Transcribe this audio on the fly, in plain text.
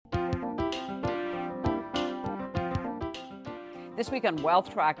This week on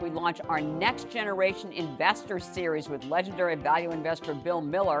Wealth Track, we launch our Next Generation Investor series with legendary value investor Bill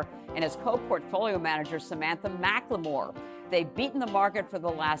Miller and his co-portfolio manager Samantha McLemore. They've beaten the market for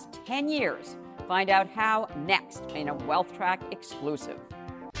the last 10 years. Find out how next in a Wealth Track exclusive.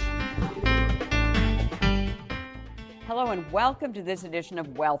 Hello and welcome to this edition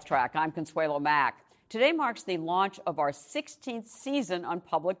of Wealth Track. I'm Consuelo Mack. Today marks the launch of our 16th season on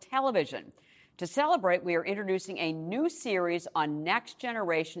public television. To celebrate, we are introducing a new series on next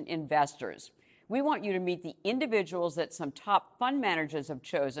generation investors. We want you to meet the individuals that some top fund managers have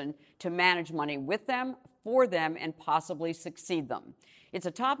chosen to manage money with them, for them, and possibly succeed them. It's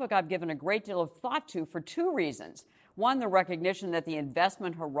a topic I've given a great deal of thought to for two reasons. One, the recognition that the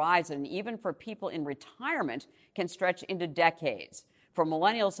investment horizon, even for people in retirement, can stretch into decades. For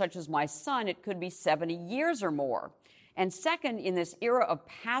millennials such as my son, it could be 70 years or more. And second, in this era of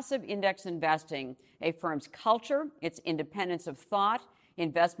passive index investing, a firm's culture, its independence of thought,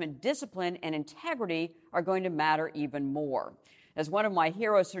 investment discipline, and integrity are going to matter even more. As one of my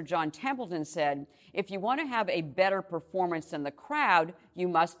heroes, Sir John Templeton, said, if you want to have a better performance than the crowd, you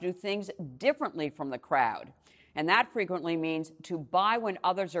must do things differently from the crowd. And that frequently means to buy when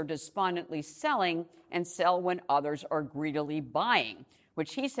others are despondently selling and sell when others are greedily buying,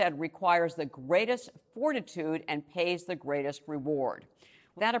 which he said requires the greatest fortitude and pays the greatest reward.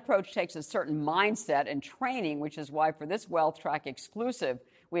 That approach takes a certain mindset and training, which is why for this Wealth Track exclusive,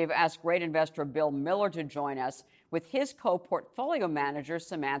 we have asked great investor Bill Miller to join us with his co-portfolio manager,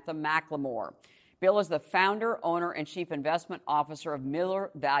 Samantha McLemore. Bill is the founder, owner, and chief investment officer of Miller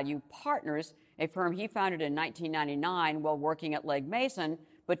Value Partners, a firm he founded in 1999 while working at Legg Mason,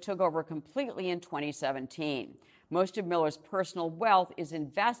 but took over completely in 2017. Most of Miller's personal wealth is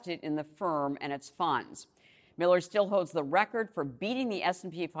invested in the firm and its funds. Miller still holds the record for beating the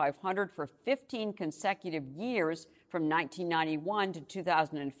S&P 500 for 15 consecutive years from 1991 to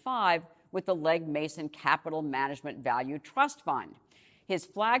 2005 with the Legg Mason Capital Management Value Trust Fund. His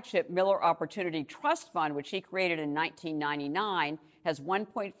flagship Miller Opportunity Trust Fund, which he created in 1999, has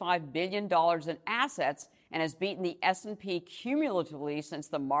 $1.5 billion in assets and has beaten the S&P cumulatively since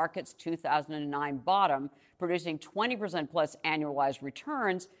the market's 2009 bottom, producing 20% plus annualized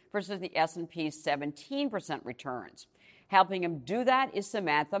returns versus the S&P's 17% returns. Helping him do that is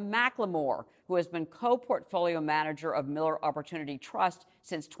Samantha McLemore, who has been co-portfolio manager of Miller Opportunity Trust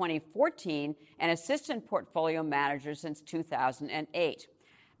since 2014 and assistant portfolio manager since 2008.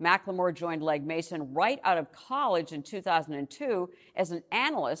 McLemore joined Legg Mason right out of college in 2002 as an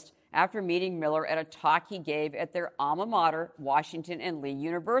analyst after meeting Miller at a talk he gave at their alma mater, Washington and Lee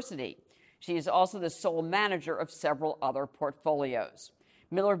University. She is also the sole manager of several other portfolios.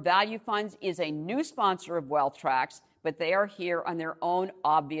 Miller Value Funds is a new sponsor of Wealth Tracks, but they are here on their own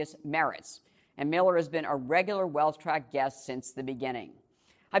obvious merits. And Miller has been a regular Wealth Track guest since the beginning.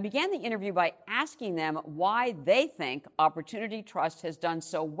 I began the interview by asking them why they think Opportunity Trust has done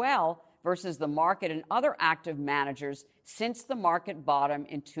so well versus the market and other active managers since the market bottom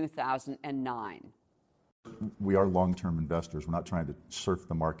in 2009. We are long-term investors. We're not trying to surf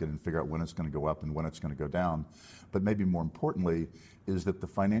the market and figure out when it's going to go up and when it's going to go down. But maybe more importantly is that the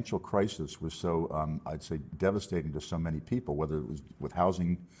financial crisis was so, I'd say, devastating to so many people, whether it was with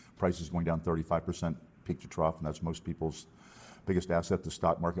housing prices going down 35% peak to trough, and that's most people's biggest asset. The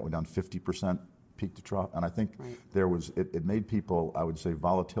stock market went down 50% peak to trough. And I think there was, it made people, I would say,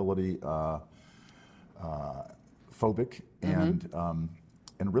 volatility phobic and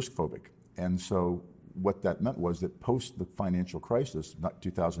risk phobic. And so what that meant was that post the financial crisis,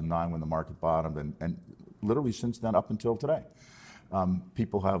 2009 when the market bottomed, and literally since then up until today,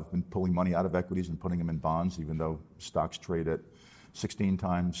 people have been pulling money out of equities and putting them in bonds, even though stocks trade at 16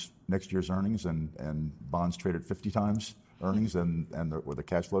 times next year's earnings and bonds trade at 50 times earnings and the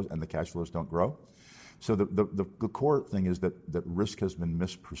cash flows don't grow. So the core thing is that risk has been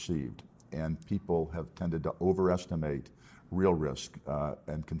misperceived, and people have tended to overestimate real risk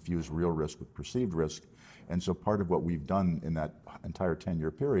and confuse real risk with perceived risk. And so part of what we've done in that entire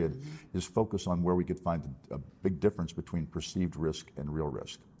 10-year period is focus on where we could find a big difference between perceived risk and real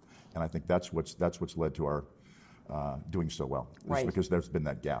risk. And I think that's what's led to our doing so well, because there's been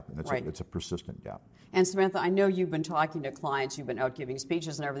that gap, and it's a persistent gap. And Samantha, I know you've been talking to clients, you've been out giving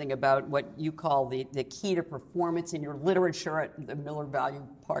speeches and everything about what you call the key to performance in your literature at the Miller Value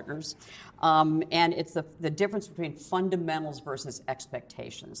Partners. And it's the difference between fundamentals versus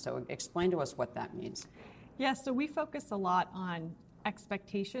expectations. So explain to us what that means. Yes, so we focus a lot on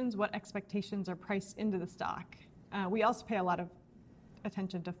expectations, what expectations are priced into the stock. We also pay a lot of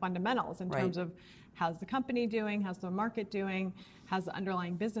attention to fundamentals in terms of how's the company doing, how's the market doing, how's the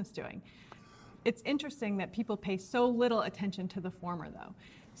underlying business doing. It's interesting that people pay so little attention to the former, though.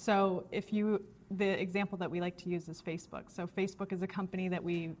 So the example that we like to use is Facebook. So Facebook is a company that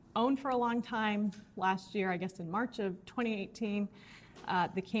we owned for a long time. Last year, I guess in March of 2018,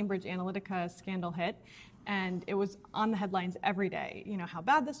 the Cambridge Analytica scandal hit, and it was on the headlines every day. You know, how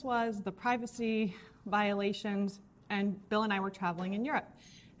bad this was, the privacy violations, and Bill and I were traveling in Europe.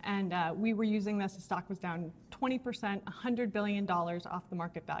 And we were using this, the stock was down 20%, $100 billion off the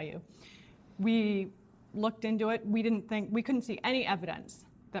market value. We looked into it, we couldn't see any evidence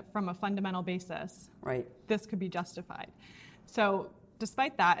that from a fundamental basis, this could be justified. So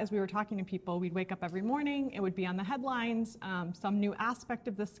despite that, as we were talking to people, we'd wake up every morning, it would be on the headlines, some new aspect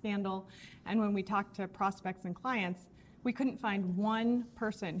of the scandal. And when we talked to prospects and clients, we couldn't find one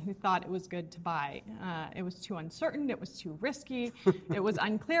person who thought it was good to buy. It was too uncertain, it was too risky, it was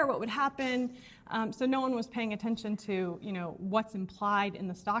unclear what would happen. So no one was paying attention to, what's implied in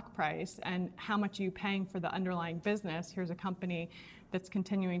the stock price and how much are you paying for the underlying business. Here's a company that's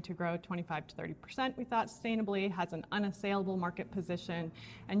continuing to grow 25 to 30%, we thought, sustainably, has an unassailable market position,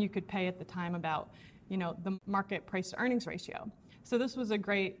 and you could pay at the time about, the market price to earnings ratio. So this was a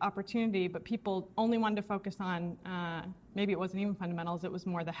great opportunity, but people only wanted to focus on, maybe it wasn't even fundamentals, it was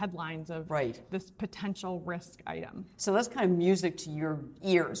more the headlines of this potential risk item. So that's kind of music to your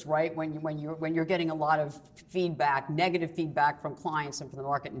ears, right? When you're getting a lot of feedback, negative feedback from clients and from the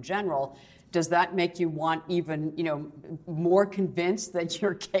market in general, does that make you want even, more convinced that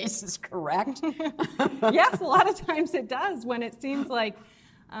your case is correct? Yes, a lot of times it does when it seems like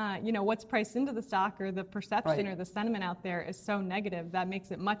what's priced into the stock or the perception or the sentiment out there is so negative, that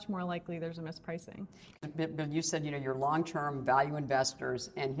makes it much more likely there's a mispricing. Bill, you said, you're long-term value investors,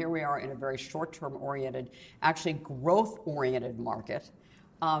 and here we are in a very short-term oriented, actually growth-oriented market.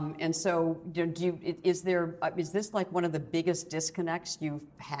 And so is this like one of the biggest disconnects you've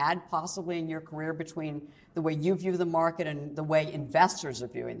had possibly in your career between the way you view the market and the way investors are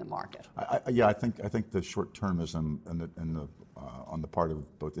viewing the market? I think the short-termism on the part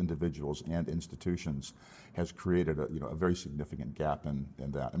of both individuals and institutions has created a very significant gap in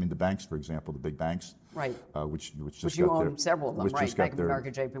that. I mean, the banks, for example, the big banks, which you own several of them, right? Bank of America,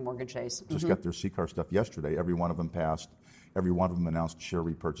 J.P. Morgan Chase, just got their CCAR stuff yesterday. Every one of them passed. Every one of them announced share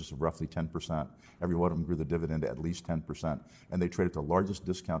repurchase of roughly 10%. Every one of them grew the dividend at least 10%, and they traded the largest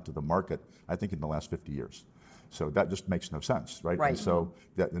discount to the market, I think, in the last 50 years. So that just makes no sense, right? And so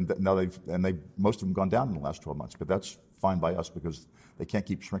now most of them gone down in the last 12 months, but that's fine by us because they can't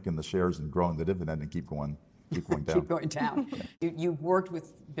keep shrinking the shares and growing the dividend and keep going down. Keep going down. You've worked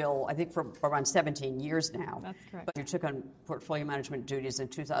with Bill, I think, for around 17 years now. That's correct. But you took on portfolio management duties in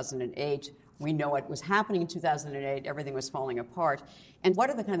 2008. We know what was happening in 2008. Everything was falling apart. And what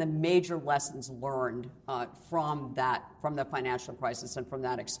are the kind of major lessons learned from the financial crisis and from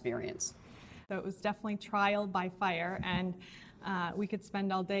that experience? So it was definitely trial by fire, and we could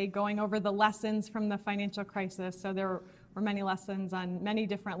spend all day going over the lessons from the financial crisis. So there were many lessons on many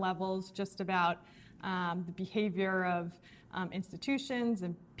different levels, just about the behavior of institutions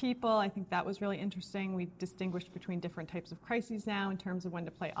and people. I think that was really interesting. We distinguished between different types of crises now in terms of when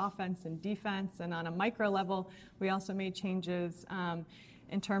to play offense and defense. And on a micro level, we also made changes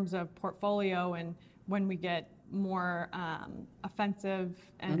in terms of portfolio and when we get more offensive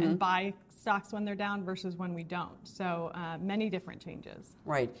and buy stocks when they're down versus when we don't. So many different changes.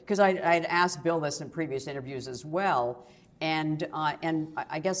 Right, because I'd asked Bill this in previous interviews as well, and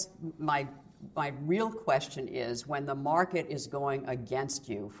I guess my real question is, when the market is going against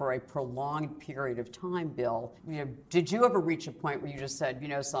you for a prolonged period of time, Bill, did you ever reach a point where you just said,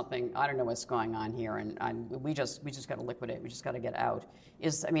 something, I don't know what's going on here, and we just got to liquidate, we just got to get out?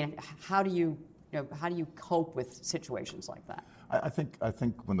 How do you cope with situations like that? I think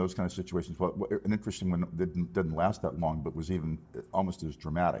when those kind of situations, an interesting one that didn't last that long, but was even almost as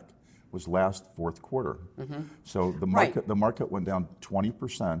dramatic, was last fourth quarter. Mm-hmm. So the market went down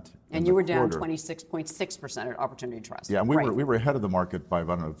 20%. And you were down 26.6% at Opportunity Trust. Yeah, and we were ahead of the market by,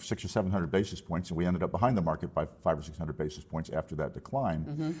 600 or 700 basis points, and we ended up behind the market by 500 or 600 basis points after that decline.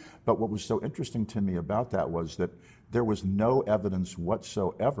 Mm-hmm. But what was so interesting to me about that was that there was no evidence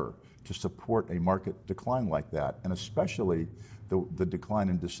whatsoever to support a market decline like that, and especially the decline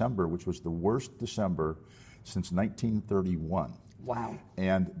in December, which was the worst December since 1931. Wow.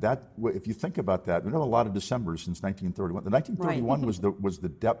 And that, if you think about that, we know a lot of Decembers since 1931. The 1931 was the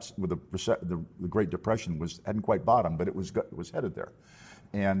depths, with the Great Depression hadn't quite bottomed, but it was headed there.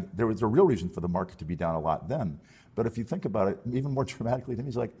 And there was a real reason for the market to be down a lot then. But if you think about it, even more dramatically to me,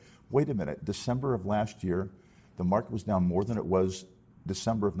 it's like, wait a minute, December of last year, the market was down more than it was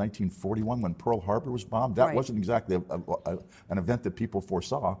December of 1941 when Pearl Harbor was bombed. That Right. wasn't exactly an event that people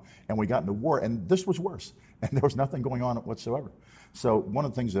foresaw, and we got into war, and this was worse, and there was nothing going on whatsoever. So one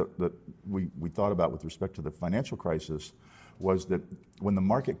of the things that we thought about with respect to the financial crisis was that when the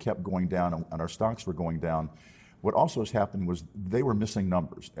market kept going down and our stocks were going down, what also was happening was they were missing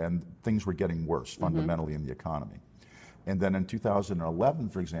numbers, and things were getting worse fundamentally in the economy. And then in 2011,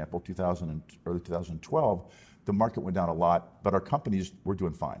 for example, early 2012, the market went down a lot, but our companies were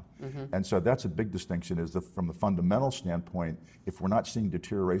doing fine. And so that's a big distinction, is from the fundamental standpoint, if we're not seeing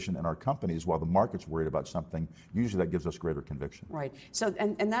deterioration in our companies while the market's worried about something, usually that gives us greater conviction. Right. So,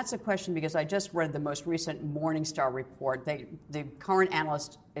 and that's a question because I just read the most recent Morningstar report. The current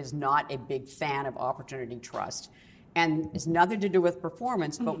analyst is not a big fan of Opportunity Trust. And it's nothing to do with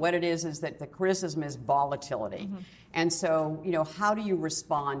performance, but what it is that the criticism is volatility. And so, how do you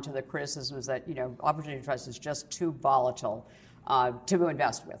respond to the criticisms that, Opportunity Trust is just too volatile to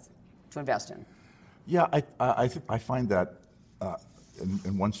invest in? Yeah, I find that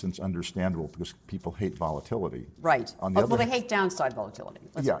in one sense understandable because people hate volatility. Right. On the Well, they hate downside volatility.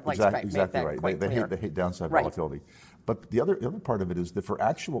 Exactly right. They hate downside volatility. But the other part of it is that for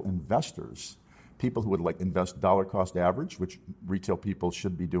actual investors, people who would invest dollar cost average, which retail people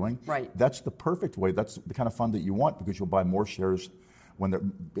should be doing. Right. That's the perfect way. That's the kind of fund that you want because you'll buy more shares when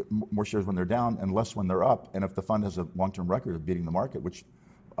they're down and less when they're up. And if the fund has a long-term record of beating the market, which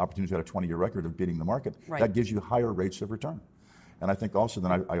Opportunity's got a 20-year record of beating the market, that gives you higher rates of return. And I think also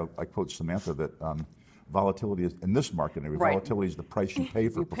then I quote Samantha that volatility is in this market. Volatility is the price you pay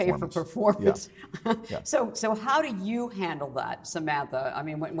for performance. Pay for performance. Yeah. So how do you handle that, Samantha? I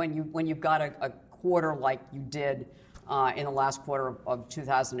mean, when you've got a quarter like you did in the last quarter of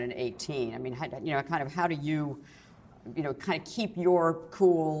 2018. I mean, how do you, kind of keep your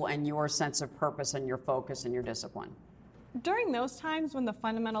cool and your sense of purpose and your focus and your discipline? During those times when the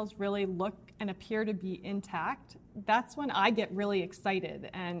fundamentals really look and appear to be intact, that's when I get really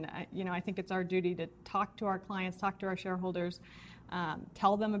excited. And I think it's our duty to talk to our clients, talk to our shareholders,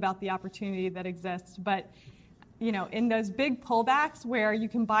 tell them about the opportunity that exists. But in those big pullbacks where you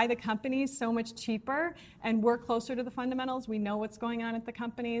can buy the companies so much cheaper and we're closer to the fundamentals, we know what's going on at the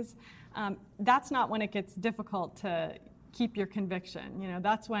companies, that's not when it gets difficult to keep your conviction.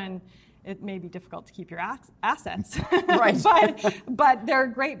 That's when it may be difficult to keep your assets. Right. but there are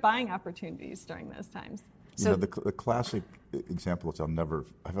great buying opportunities during those times. So the classic example, which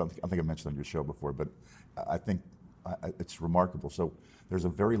I think I mentioned on your show before, but I think it's remarkable. So there's a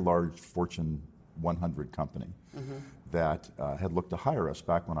very large Fortune 100 company that had looked to hire us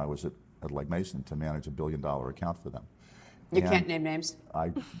back when I was at Legg Mason to manage $1 billion account for them. You can't name names?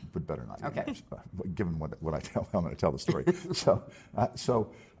 I would better not. Okay. Names, given what I tell, I'm going to tell the story.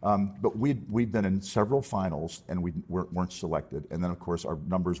 But we'd been in several finals and we weren't selected. And then of course our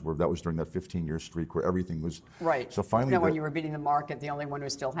numbers that was during that 15-year streak where everything was right. So finally, when you were beating the market, the only one who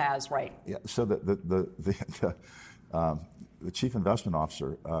still has, right? Yeah. So the chief investment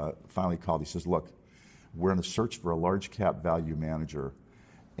officer finally called. He says, "Look, we're in a search for a large cap value manager,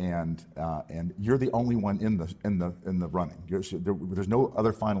 and you're the only one in the running. There's no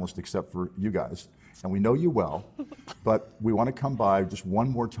other finalist except for you guys, and we know you well, but we want to come by just one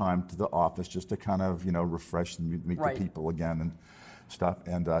more time to the office just to kind of refresh and meet the people again and stuff."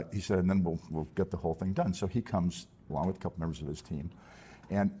 And he said, and then we'll get the whole thing done. So he comes along with a couple members of his team,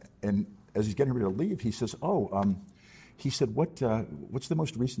 and as he's getting ready to leave, he says, he said, what's the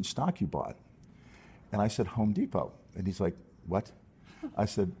most recent stock you bought? And I said, Home Depot. And he's like, what? I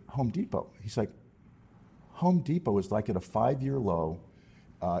said, Home Depot. He's like, Home Depot is like at a 5-year low.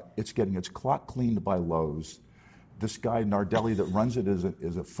 It's getting its clock cleaned by Lowe's. This guy, Nardelli, that runs it is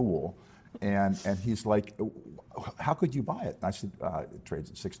a fool. And he's like, how could you buy it? And I said, it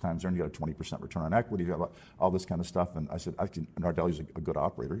trades at 6 times earnings. You got a 20% return on equity. You got all this kind of stuff. And I said, Nardelli's a good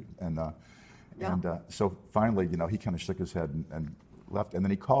operator. And so finally, he kind of shook his head and left. And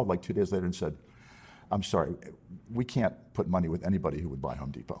then he called like 2 days later and said, I'm sorry, we can't put money with anybody who would buy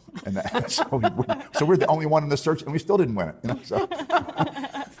Home Depot. And so we're the only one in the search, and we still didn't win it. So.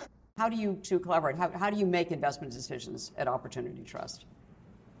 How do you two collaborate? How do you make investment decisions at Opportunity Trust?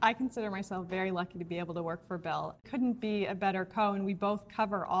 I consider myself very lucky to be able to work for Bill. Couldn't be a better co, and we both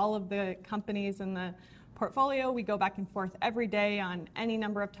cover all of the companies in the portfolio. We go back and forth every day on any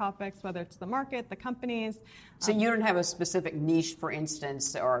number of topics, whether it's the market, the companies. So you don't have a specific niche, for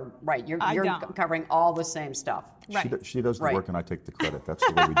instance, or you're covering all the same stuff. Right. She does the work and I take the credit. That's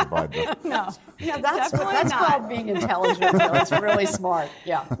the way we divide the... No, that's called being intelligent. It's really smart.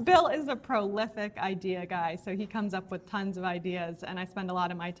 Yeah. Bill is a prolific idea guy, so he comes up with tons of ideas, and I spend a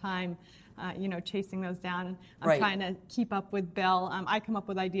lot of my time chasing those down. And I'm Right. trying to keep up with Bill. I come up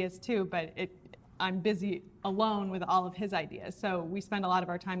with ideas too, but I'm busy alone with all of his ideas. So we spend a lot of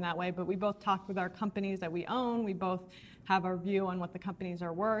our time that way, but we both talk with our companies that we own. We both have our view on what the companies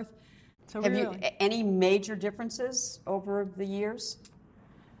are worth. So Have you any major differences over the years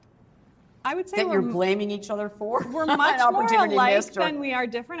I would say that you're blaming each other for? we're much An more opportunity alike missed, or- than we are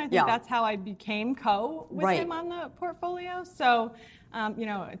different. I think Yeah. that's how I became with Right. him on the portfolio. So,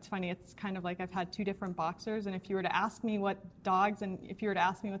 it's funny. It's kind of like I've had two different boxers, and if you were to ask me what dogs and if you were to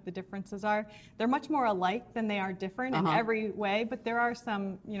ask me what the differences are, they're much more alike than they are different in every way, but there are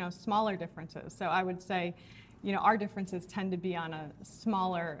some, smaller differences. So I would say, our differences tend to be on a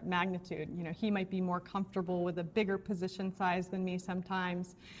smaller magnitude. He might be more comfortable with a bigger position size than me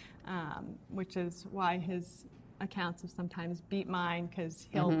sometimes, which is why his accounts have sometimes beat mine, because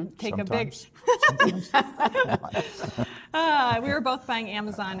he'll take Sometimes. we were both buying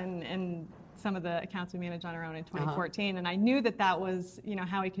Amazon and some of the accounts we manage on our own in 2014, and I knew that was,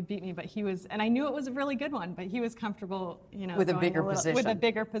 how he could beat me, but and I knew it was a really good one, but he was comfortable, with a going bigger with position. a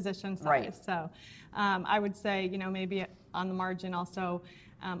bigger position size. Right. So I would say, maybe on the margin also,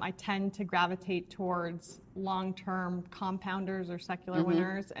 I tend to gravitate towards long-term compounders or secular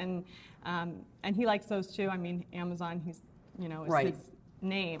winners, and he likes those too. I mean, Amazon, is Right. his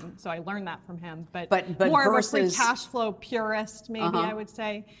name, so I learned that from him. But versus more of a free cash flow purist, maybe I would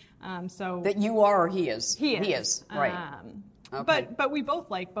say. So That you are, or he is? he He is. is, right. Okay. But we both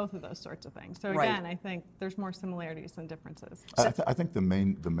like both of those sorts of things. So Right. again, I think there's more similarities than differences. I think the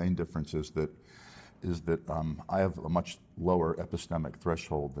main difference is that I have a much lower epistemic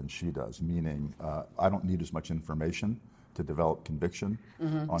threshold than she does, meaning I don't need as much information to develop conviction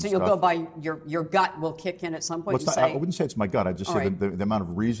on So stuff. you'll go by your gut will kick in at some point. Well, You I say, wouldn't say it's my gut. I just All say right. the amount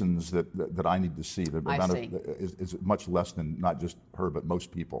of reasons that I need to see. The I amount see. of is much less than not just her, but most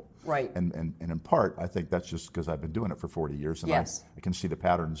people. Right. And in part, I think that's just because I've been doing it for 40 years, and Yes. I can see the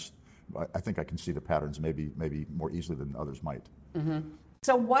patterns. I think I can see the patterns maybe more easily than others might.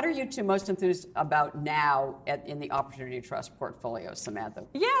 So what are you two most enthused about now in the Opportunity Trust portfolio, Samantha?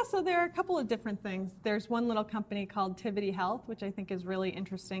 Yeah, so there are a couple of different things. There's one little company called Tivity Health, which I think is really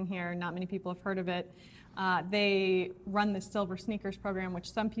interesting here. Not many people have heard of it. They run the Silver Sneakers program,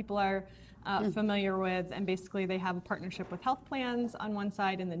 which some people are familiar with, and basically they have a partnership with health plans on one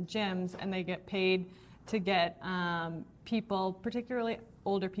side and then gyms, and they get paid to get people, particularly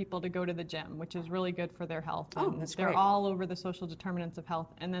older people, to go to the gym, which is really good for their health. Oh, And that's they're great. all over the social determinants of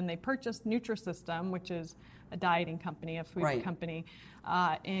health. And then they purchased Nutrisystem, which is a dieting company, a food Right. company,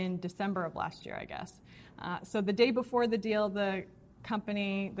 in December of last year, I guess. So the day before the deal, the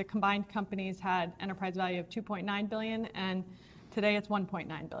combined companies had enterprise value of $2.9 billion, and today it's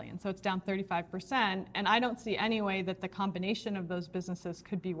 $1.9 billion. So it's down 35%. And I don't see any way that the combination of those businesses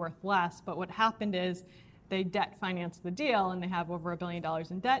could be worth less. But what happened is they debt financed the deal, and they have over $1 billion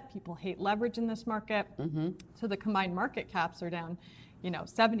in debt. People hate leverage in this market. So the combined market caps are down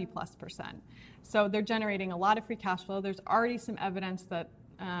 70+%. So they're generating a lot of free cash flow. There's already some evidence that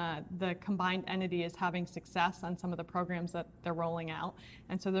the combined entity is having success on some of the programs that they're rolling out.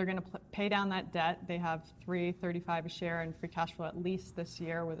 And so they're going to pay down that debt. They have $3.35 a share in free cash flow at least this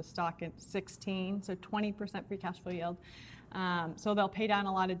year, with a stock at 16, so 20% free cash flow yield. So they'll pay down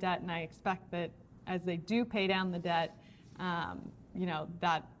a lot of debt, and I expect that as they do pay down the debt,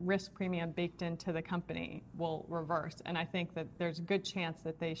 that risk premium baked into the company will reverse. And I think that there's a good chance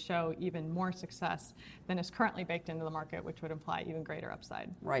that they show even more success than is currently baked into the market, which would imply even greater upside.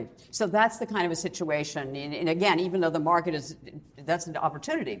 Right. So that's the kind of a situation. And again, even though the market that's an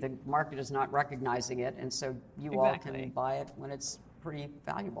opportunity, the market is not recognizing it. And so you all Exactly. can buy it when it's pretty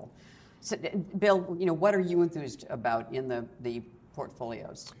valuable. So, Bill, what are you enthused about in the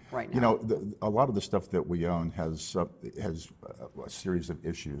portfolios right now? A lot of the stuff that we own has a series of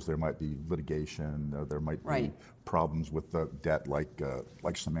issues. There might be litigation. There might Right. be problems with the debt, like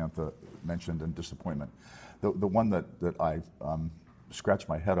Samantha mentioned, and disappointment. The one that I scratch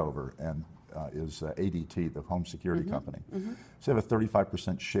my head over and is ADT, the home security company. So they have a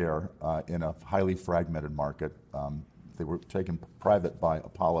 35% share in a highly fragmented market. They were taken private by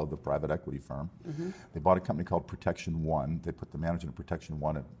Apollo, the private equity firm. They bought a company called Protection One. They put the management of Protection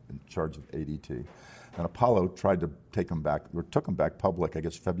One in charge of ADT. And Apollo tried to took them back public, I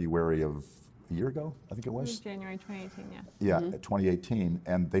guess, February of a year ago, I think it was. January 2018, yeah. Yeah, 2018.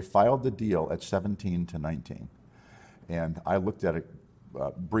 And they filed the deal at 17 to 19. And I looked at it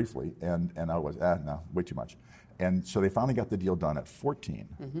briefly, and I was, no, way too much. And so they finally got the deal done at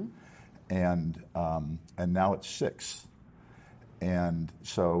 14. And now it's 6. And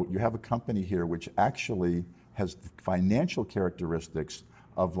so you have a company here which actually has the financial characteristics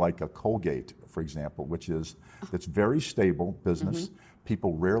of like a Colgate, for example, that's very stable business.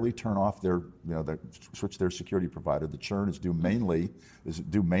 People rarely turn off switch their security provider. The churn is due mainly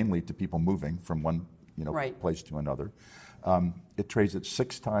to people moving from one place to another. It trades at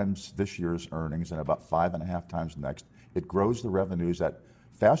 6 times this year's earnings and about 5.5 times next. It grows the revenues at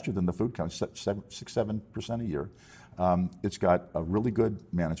faster than the food company, 6-7% a year. It's got a really good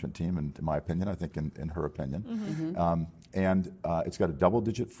management team, in my opinion, I think in her opinion. And it's got a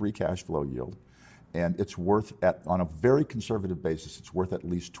double-digit free cash flow yield. And it's worth, on a very conservative basis, it's worth at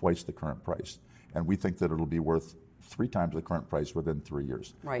least twice the current price. And we think that it'll be worth 3 times the current price within 3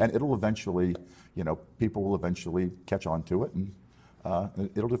 years. Right. And it'll eventually, people will eventually catch on to it, and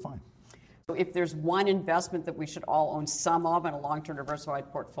it'll do fine. So if there's one investment that we should all own some of in a long-term diversified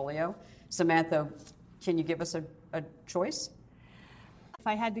portfolio, Samantha, can you give us a choice? If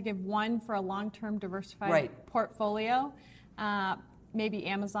I had to give one for a long-term diversified portfolio, maybe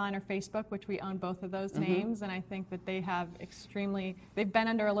Amazon or Facebook, which we own both of those names, and I think that they've been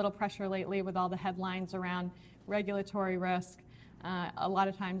under a little pressure lately with all the headlines around regulatory risk. A lot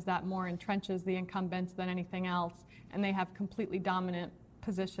of times that more entrenches the incumbents than anything else, and they have completely dominant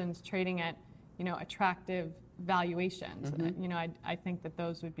positions trading at, attractive valuations. I think that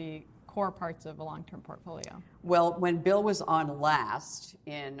those would be core parts of a long-term portfolio. Well, when Bill was on last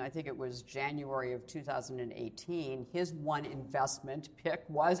I think it was January of 2018, his one investment pick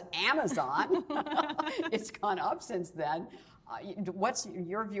was Amazon. It's gone up since then. What's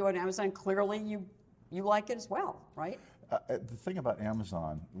your view on Amazon? Clearly you like it as well, right? The thing about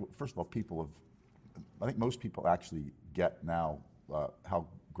Amazon, first of all, I think most people actually get now how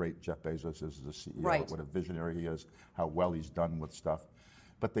great Jeff Bezos is as a CEO, what a visionary he is, how well he's done with stuff.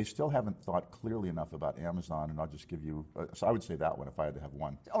 But they still haven't thought clearly enough about Amazon, and I'll just give you. So I would say that one if I had to have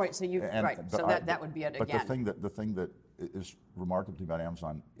one. All right, so that would be it but again. But the thing that is remarkable about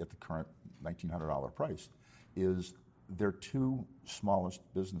Amazon at the current $1,900 price is their 2 smallest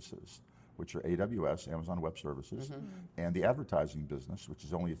businesses, which are AWS, Amazon Web Services, and the advertising business, which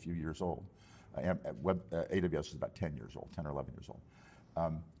is only a few years old. AWS is about 10 years old, 10 or 11 years old.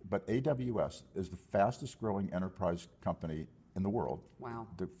 But AWS is the fastest growing enterprise company in the world. Wow.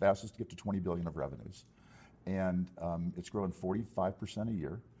 The fastest to get to 20 billion of revenues. And it's growing 45% a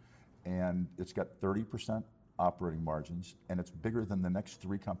year. And it's got 30% operating margins. And it's bigger than the next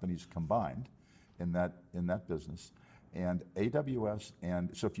 3 companies combined in that business. And AWS, and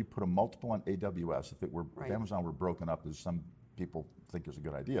so if you put a multiple on AWS, if Amazon were broken up, as some people think is a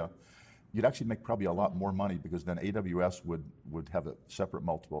good idea, you'd actually make probably a lot more money, because then AWS would have a separate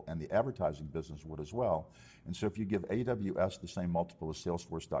multiple, and the advertising business would as well. And so if you give AWS the same multiple as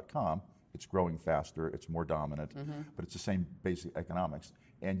Salesforce.com, it's growing faster, it's more dominant, but it's the same basic economics.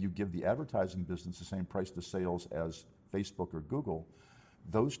 And you give the advertising business the same price to sales as Facebook or Google,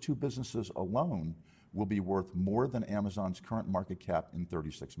 those 2 businesses alone will be worth more than Amazon's current market cap in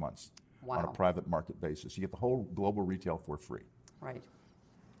 36 months on a private market basis. You get the whole global retail for free. Right.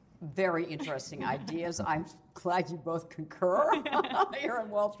 Very interesting ideas. I'm glad you both concur here on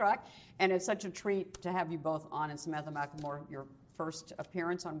Wealth Track. And it's such a treat to have you both on. And Samantha McLemore, your first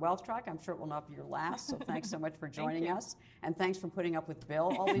appearance on Wealth Track. I'm sure it will not be your last. So thanks so much for joining us. And thanks for putting up with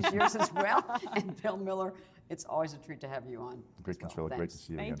Bill all these years as well. And Bill Miller, it's always a treat to have you on. Great, Consuelo. Great to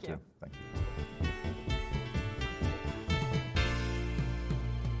see you again, too. Thank you.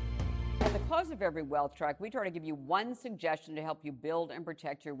 At the close of every Wealth Track, we try to give you one suggestion to help you build and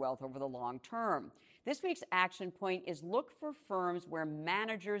protect your wealth over the long term. This week's action point is look for firms where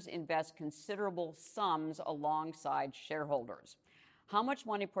managers invest considerable sums alongside shareholders. How much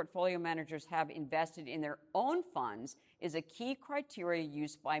money portfolio managers have invested in their own funds is a key criteria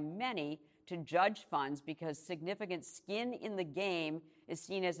used by many to judge funds, because significant skin in the game is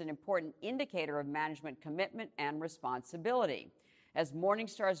seen as an important indicator of management commitment and responsibility. As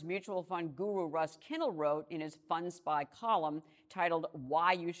Morningstar's mutual fund guru Russ Kindle wrote in his Fund Spy column titled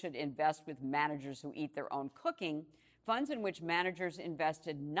Why You Should Invest with Managers Who Eat Their Own Cooking, funds in which managers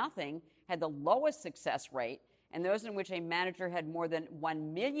invested nothing had the lowest success rate, and those in which a manager had more than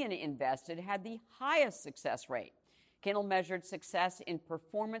 $1 million invested had the highest success rate. Kindle measured success in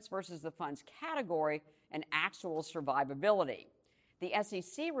performance versus the fund's category and actual survivability. The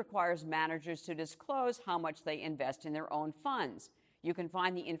SEC requires managers to disclose how much they invest in their own funds. You can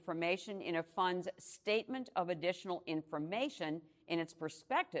find the information in a fund's Statement of Additional Information in its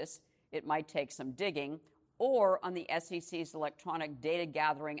prospectus. It might take some digging, or on the SEC's electronic data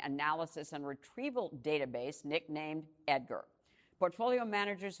gathering, analysis, and retrieval database, nicknamed EDGAR. Portfolio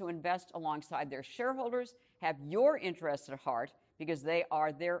managers who invest alongside their shareholders have your interests at heart because they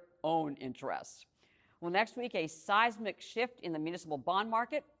are their own interests. Well, next week, a seismic shift in the municipal bond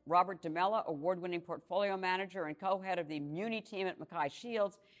market. Robert DeMella, award-winning portfolio manager and co-head of the Muni team at Mackay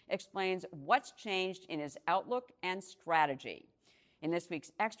Shields, explains what's changed in his outlook and strategy. In this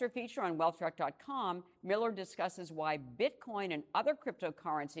week's extra feature on WealthTrack.com, Miller discusses why Bitcoin and other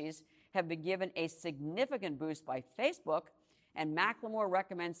cryptocurrencies have been given a significant boost by Facebook, and Macklemore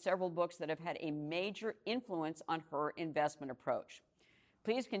recommends several books that have had a major influence on her investment approach.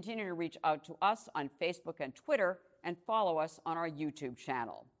 Please continue to reach out to us on Facebook and Twitter, and follow us on our YouTube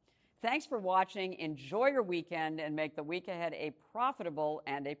channel. Thanks for watching. Enjoy your weekend and make the week ahead a profitable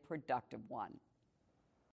and a productive one.